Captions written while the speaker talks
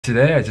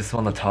Today, I just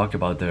want to talk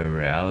about the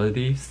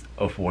realities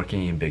of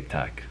working in big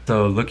tech.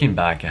 So, looking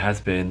back, it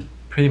has been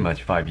pretty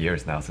much 5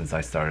 years now since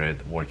I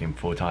started working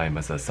full time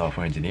as a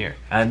software engineer.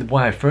 And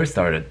when I first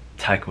started,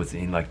 tech was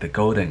in like the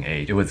golden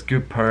age. It was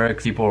good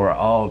perks. People were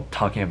all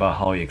talking about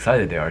how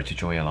excited they are to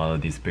join a lot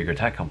of these bigger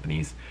tech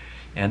companies.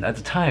 And at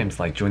the times,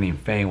 like joining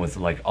FAANG was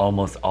like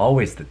almost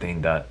always the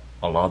thing that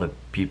a lot of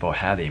people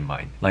had in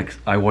mind. Like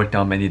I worked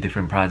on many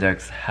different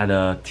projects, had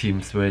a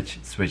team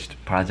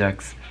switched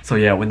projects. So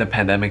yeah, when the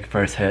pandemic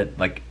first hit,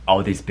 like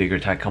all these bigger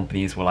tech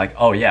companies were like,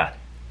 oh yeah,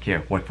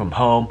 here, work from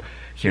home,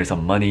 here's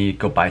some money,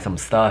 go buy some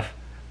stuff.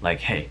 Like,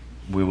 hey,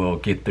 we will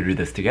get through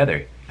this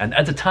together. And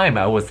at the time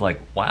I was like,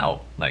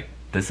 wow, like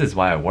this is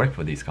why I work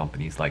for these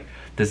companies. Like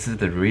this is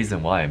the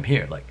reason why I'm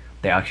here. Like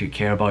they actually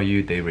care about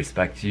you, they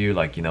respect you,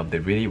 like, they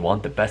really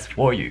want the best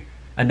for you.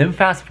 And then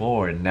fast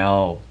forward,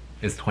 now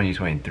it's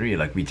 2023,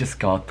 like we just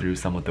got through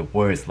some of the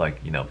worst, like,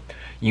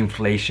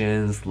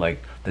 inflations, like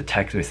the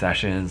tech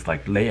recessions,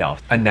 like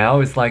layoffs. And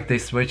now it's like they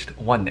switched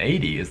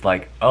 180. It's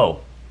like,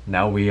 oh,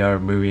 now we are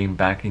moving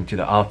back into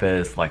the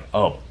office, like,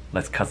 oh,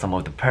 let's cut some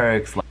of the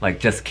perks. Like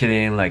just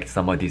kidding, like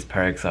some of these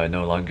perks are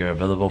no longer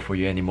available for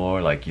you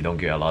anymore. Like you don't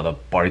get a lot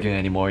of bargain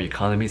anymore.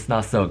 Economy's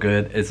not so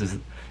good.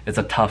 It's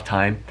a tough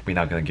time. We're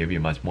not gonna give you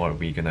much more.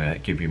 We're gonna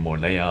give you more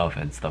layoff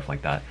and stuff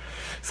like that.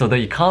 So the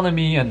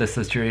economy and the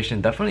situation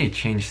definitely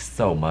changed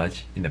so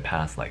much in the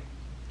past, like,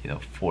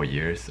 4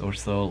 years or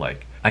so.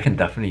 Like I can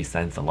definitely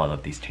sense a lot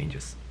of these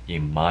changes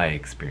in my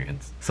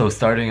experience. So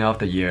starting off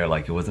the year,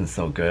 like it wasn't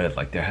so good.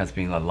 Like there has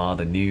been a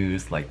lot of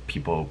news, like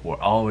people were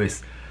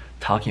always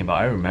talking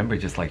about. I remember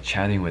just like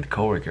chatting with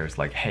coworkers,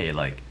 like, hey,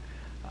 like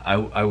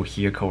I would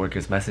hear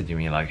coworkers messaging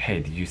me like, hey,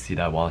 did you see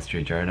that Wall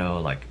Street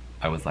Journal? Like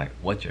I was like,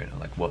 what journal?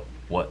 Like what?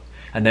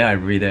 And then I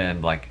read it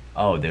and like,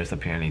 oh, there's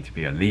apparently to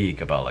be a leak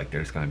about like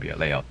there's gonna be a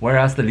layoff.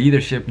 Whereas the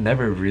leadership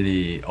never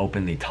really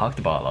openly talked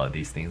about a lot of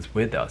these things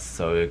with us.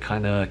 So it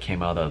kind of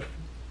came out of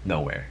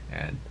nowhere.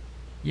 And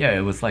yeah,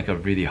 it was like a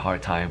really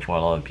hard time for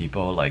a lot of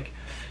people. Like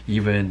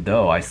even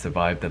though I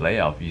survived the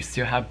layoff, you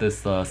still have this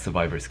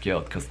survivor's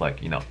guilt because, like,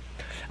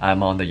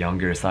 I'm on the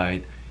younger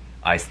side.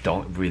 I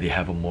don't really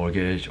have a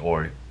mortgage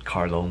or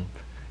car loan,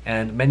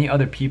 and many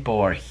other people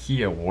are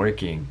here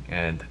working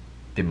and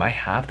they might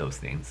have those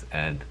things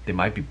and they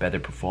might be better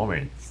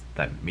performers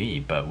than me,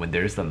 but when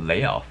there's a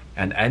layoff,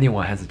 and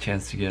anyone has a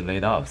chance to get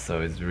laid off, so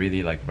it's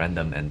really like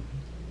random and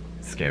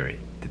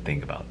scary to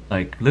think about.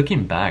 Like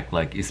looking back,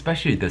 like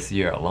especially this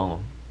year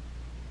alone,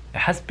 it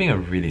has been a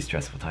really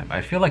stressful time.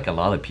 I feel like a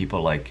lot of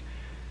people like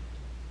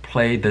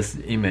play this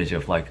image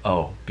of like,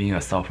 oh, being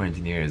a software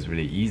engineer is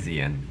really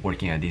easy and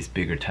working at these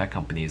bigger tech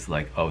companies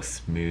like, oh,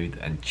 smooth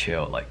and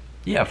chill. Like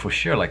yeah, for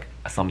sure, like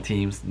some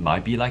teams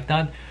might be like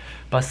that,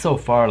 but so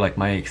far, like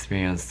my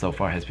experience so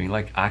far has been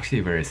like actually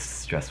very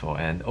stressful.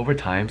 And over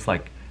times,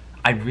 like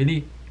I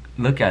really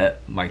look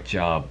at my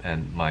job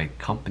and my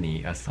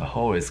company as a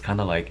whole is kind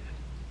of like,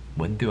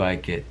 when do I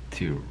get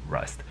to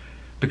rest?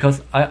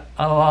 Because a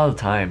lot of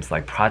times,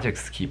 like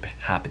projects keep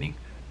happening.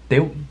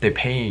 They're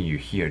paying you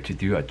here to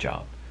do a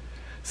job.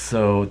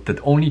 So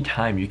the only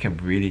time you can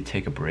really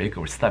take a break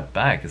or step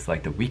back is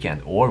like the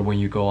weekend or when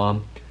you go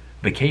on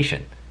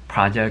vacation.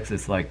 Projects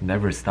is like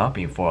never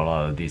stopping for a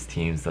lot of these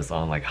teams that's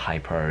on like high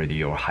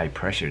priority or high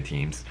pressure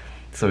teams.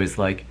 So it's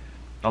like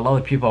a lot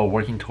of people are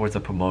working towards a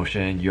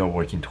promotion, you're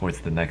working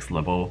towards the next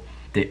level.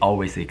 They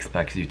always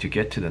expect you to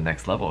get to the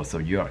next level, so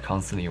you are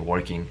constantly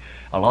working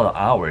a lot of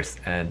hours,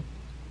 and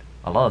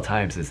a lot of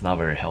times it's not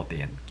very healthy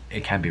and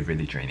it can be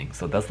really draining.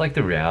 So that's like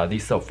the reality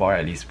so far,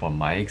 at least from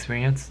my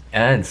experience.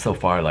 And so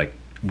far, like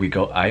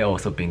I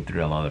also been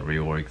through a lot of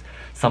reworks,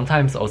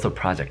 sometimes also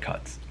project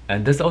cuts.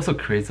 And this also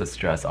creates a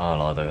stress on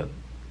a lot of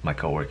my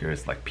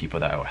coworkers, like people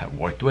that I have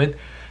worked with,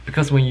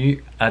 because when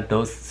you at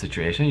those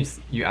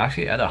situations, you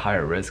actually at a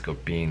higher risk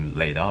of being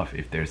laid off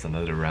if there's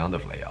another round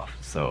of layoff.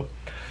 So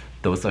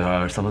those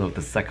are some of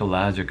the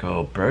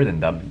psychological burden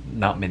that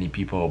not many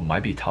people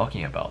might be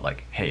talking about.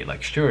 Like, hey,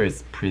 like sure,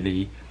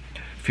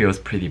 feels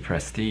pretty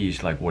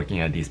prestige, like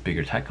working at these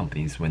bigger tech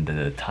companies when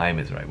the time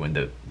is right, when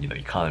the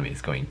economy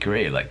is going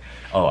great, like,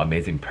 oh,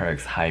 amazing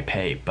perks, high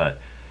pay.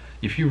 But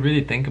if you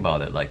really think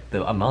about it, like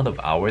the amount of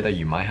hour that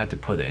you might have to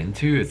put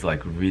into is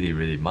like really,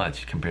 really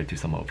much compared to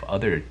some of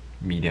other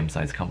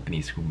medium-sized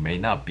companies who may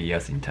not be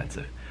as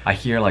intensive. I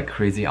hear like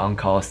crazy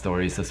on-call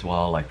stories as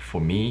well. Like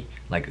for me,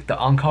 like the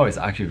on-call is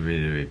actually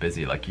really, really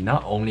busy. Like you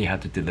not only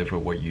have to deliver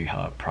what you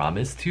have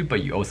promised to,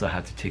 but you also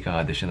have to take on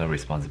additional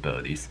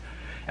responsibilities.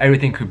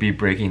 Everything could be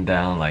breaking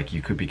down, like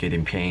you could be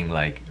getting pinged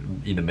like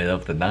in the middle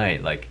of the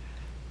night. Like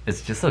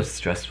it's just a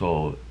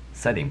stressful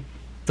setting.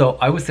 So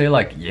I would say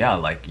like, yeah,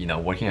 like,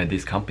 working at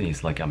these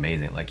companies like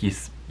amazing. Like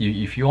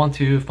if you want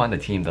to find a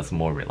team that's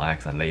more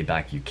relaxed and laid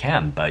back, you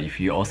can. But if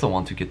you also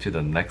want to get to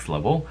the next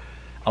level,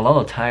 a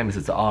lot of times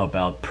it's all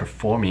about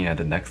performing at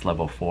the next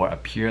level for a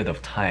period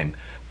of time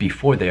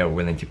before they are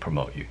willing to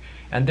promote you.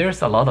 And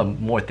there's a lot of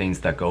more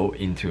things that go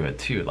into it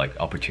too, like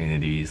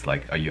opportunities,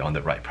 like are you on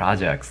the right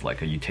projects,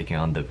 like are you taking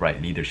on the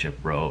right leadership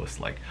roles,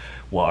 like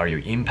what are your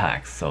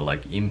impacts. So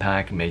like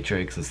impact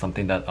matrix is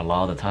something that a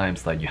lot of the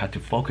times like you have to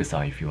focus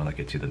on if you want to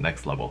get to the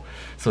next level.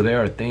 So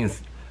there are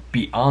things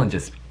beyond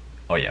just,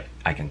 oh yeah,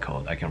 I can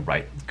code, I can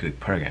write good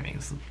programming.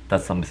 So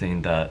that's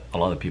something that a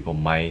lot of people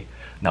might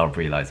not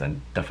realize,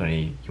 and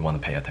definitely you want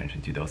to pay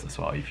attention to those as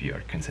well if you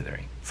are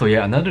considering. So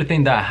yeah, another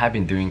thing that I have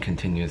been doing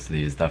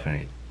continuously is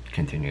definitely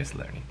continuous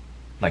learning.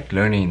 Like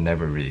learning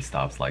never really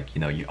stops. Like,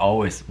 you know, you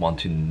always want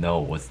to know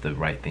what's the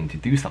right thing to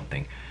do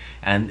something.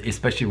 And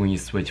especially when you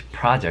switch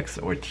projects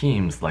or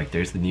teams, like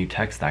there's the new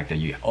tech stack that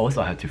you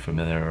also have to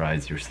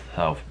familiarize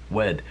yourself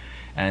with.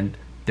 And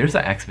there's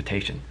an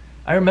expectation.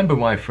 I remember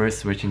when I first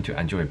switched into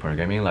Android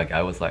programming, like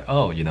I was like,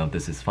 oh, you know,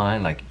 this is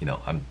fine. Like, you know,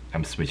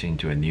 I'm switching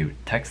to a new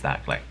tech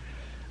stack. Like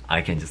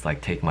I can just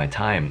like take my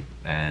time.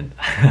 And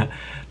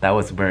that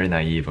was very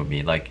naive of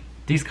me. Like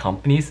these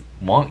companies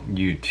want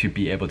you to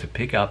be able to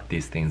pick up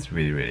these things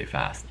really, really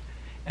fast.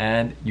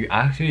 And you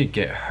actually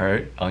get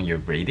hurt on your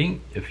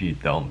rating if you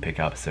don't pick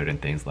up certain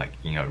things like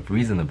in a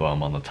reasonable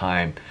amount of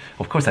time.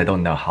 Of course, I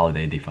don't know how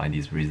they define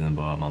these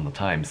reasonable amount of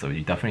time, so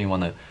you definitely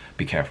want to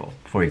be careful.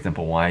 For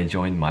example, when I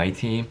joined my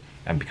team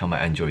and become an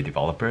Android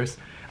developers,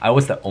 I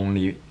was the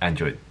only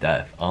Android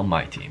dev on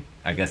my team.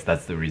 I guess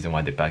that's the reason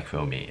why they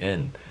backfill me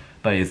in.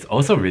 But it's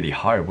also really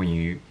hard when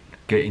you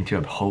get into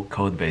a whole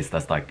code base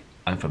that's like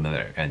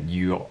unfamiliar and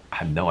you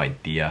have no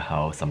idea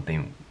how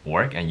something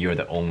work and you're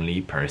the only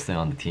person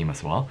on the team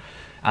as well.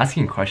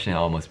 Asking questions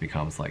almost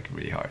becomes like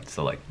really hard.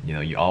 So like, you know,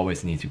 you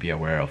always need to be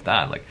aware of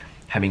that. Like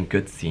having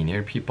good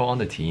senior people on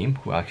the team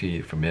who are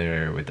actually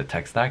familiar with the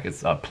tech stack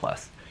is a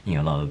plus. You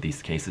know, a lot of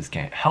these cases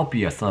can help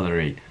you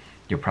accelerate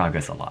your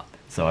progress a lot.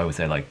 So I would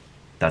say like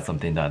that's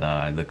something that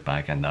I look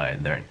back and I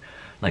learned.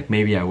 Like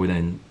maybe I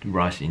wouldn't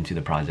rush into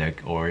the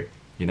project, or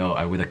you know,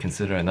 I would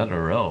consider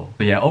another role.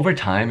 But yeah, over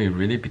time it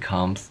really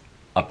becomes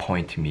a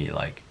point to me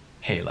like,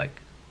 hey,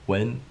 like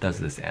when does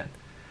this end?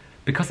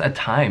 Because at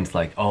times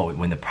like, oh,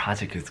 when the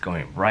project is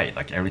going right,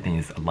 like everything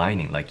is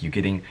aligning, like you're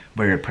getting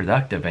very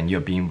productive and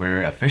you're being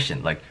very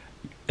efficient, like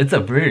it's a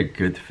very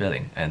good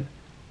feeling. And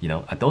you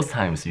know, at those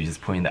times you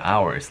just put in the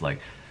hours. Like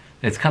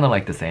it's kind of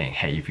like the saying,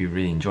 hey, if you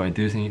really enjoy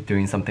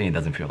doing something, it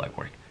doesn't feel like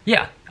work.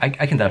 Yeah, I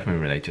can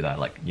definitely relate to that.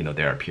 Like, you know,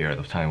 there are periods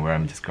of time where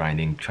I'm just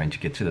grinding, trying to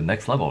get to the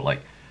next level.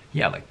 Like,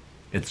 yeah, like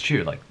it's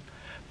true, like,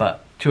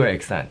 but to an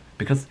extent,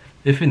 because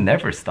if it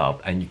never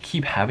stops and you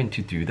keep having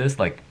to do this,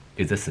 like,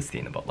 is this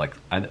sustainable? Like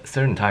at a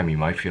certain time you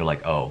might feel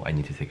like, oh, I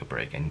need to take a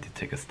break, I need to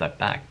take a step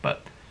back,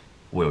 but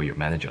will your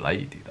manager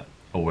let you do that?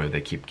 Or will they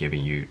keep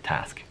giving you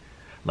tasks?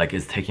 Like,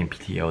 is taking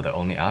PTO the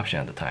only option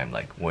at the time?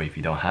 Like, what if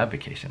you don't have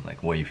vacation?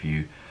 Like, what if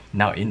you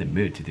not in the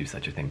mood to do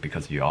such a thing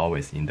because you're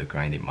always in the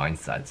grinding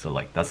mindset? So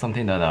like that's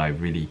something that I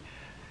really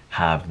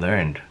have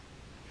learned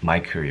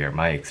my career,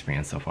 my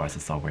experience so far as a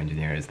software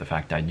engineer, is the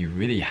fact that you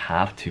really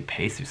have to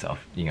pace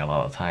yourself in a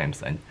lot of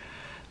times, and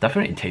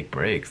definitely take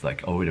breaks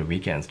like over the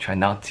weekends. Try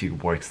not to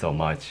work so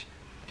much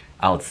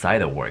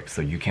outside of work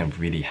so you can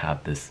really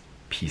have this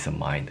peace of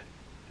mind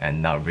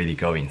and not really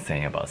go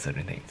insane about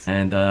certain things.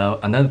 And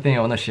another thing I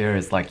want to share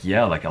is like,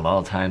 yeah, like a lot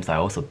of times I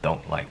also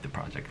don't like the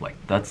project. Like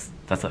that's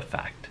a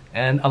fact.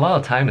 And a lot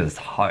of times it's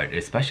hard,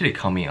 especially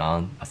coming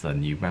on as a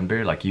new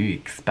member. Like you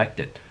expect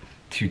it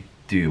to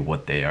do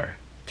what they are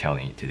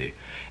telling you to do.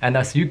 And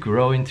as you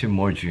grow into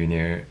more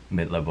junior,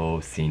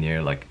 mid-level,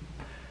 senior, like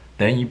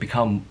then you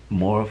become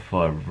more of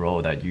a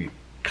role that you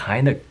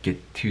kind of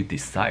get to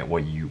decide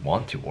what you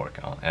want to work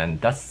on. And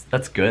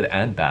that's good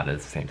and bad at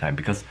the same time,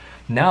 because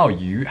now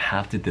you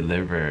have to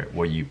deliver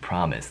what you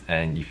promised.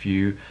 And if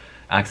you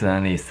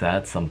accidentally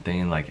said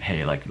something like,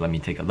 hey, like let me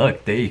take a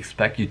look, they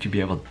expect you to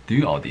be able to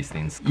do all these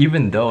things.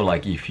 Even though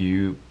like if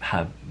you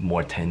have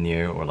more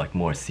tenure or like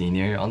more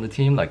senior on the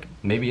team, like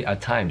maybe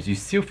at times you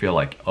still feel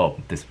like, oh,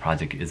 this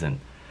project isn't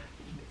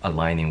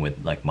aligning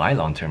with like my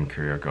long-term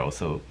career goals.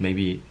 So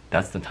maybe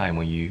that's the time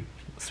when you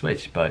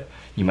switch. But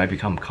you might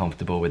become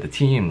comfortable with the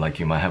team, like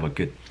you might have a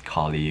good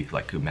colleague,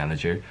 like good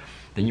manager,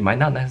 then you might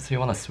not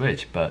necessarily want to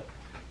switch. But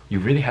you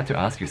really have to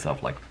ask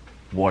yourself, like,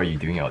 what are you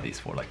doing all these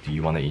for? Like, do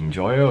you want to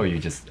enjoy it, or are you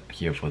just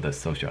here for the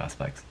social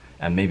aspects?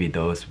 And maybe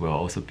those will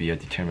also be a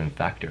determinant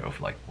factor of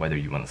like whether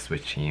you want to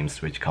switch teams,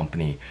 switch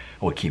company,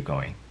 or keep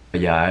going.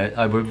 But yeah,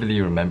 I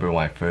really remember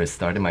when I first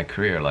started my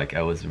career, like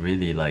I was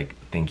really like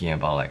thinking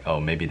about like, oh,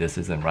 maybe this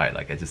isn't right.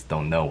 Like I just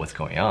don't know what's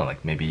going on.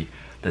 Like maybe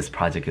this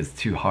project is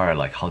too hard.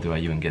 Like how do I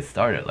even get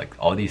started? Like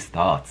all these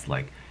thoughts,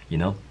 like, you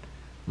know,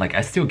 like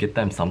I still get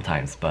them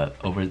sometimes, but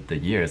over the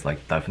years,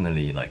 like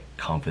definitely like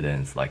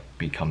confidence, like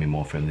becoming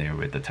more familiar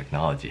with the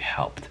technology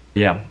helped.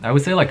 Yeah, I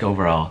would say like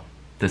overall,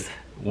 this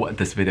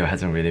video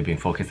hasn't really been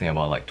focusing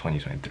about like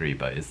 2023,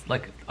 but it's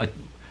like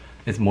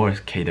it's more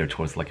catered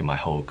towards like my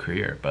whole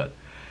career. But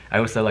I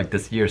would say like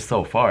this year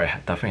so far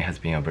definitely has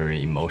been a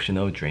very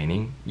emotional,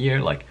 draining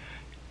year. Like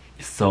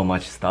so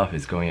much stuff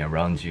is going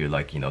around you,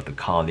 like, you know, the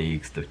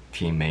colleagues, the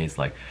teammates,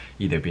 like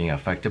either being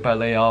affected by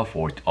layoff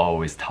or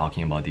always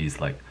talking about these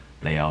like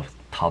layoff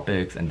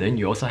topics. And then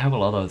you also have a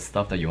lot of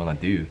stuff that you want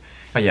to do.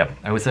 But yeah,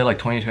 I would say like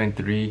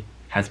 2023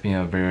 has been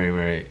a very,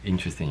 very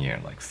interesting year.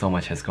 Like so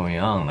much has going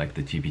on, like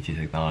the GPT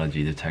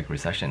technology, the tech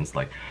recessions.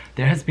 Like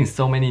there has been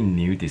so many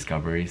new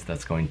discoveries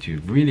that's going to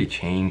really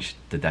change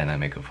the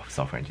dynamic of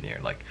software engineer.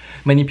 Like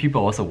many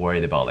people also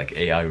worried about like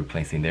AI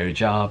replacing their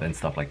job and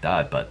stuff like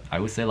that. But I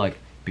would say like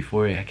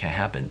before it can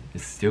happen,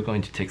 it's still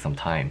going to take some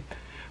time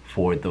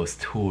for those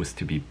tools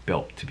to be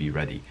built, to be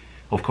ready.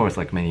 Of course,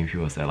 like many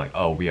people say like,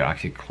 oh, we are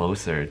actually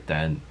closer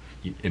than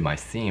it might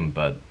seem,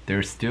 but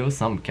there's still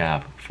some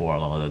gap for a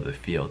lot of the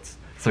fields.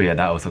 So yeah,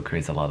 that also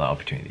creates a lot of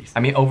opportunities. I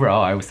mean,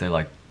 overall, I would say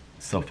like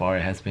so far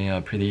it has been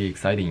a pretty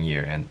exciting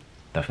year, and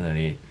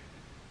definitely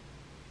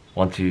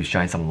want to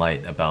shine some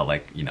light about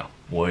like, you know,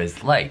 what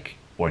it's like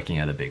working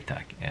at a big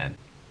tech. And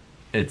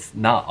it's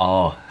not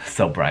all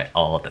so bright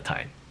all the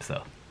time.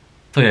 So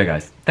yeah,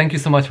 guys, thank you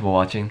so much for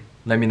watching.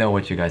 Let me know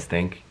what you guys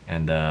think.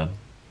 And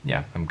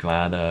yeah, I'm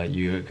glad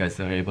you guys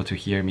are able to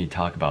hear me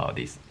talk about all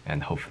these,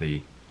 and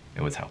hopefully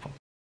it was helpful.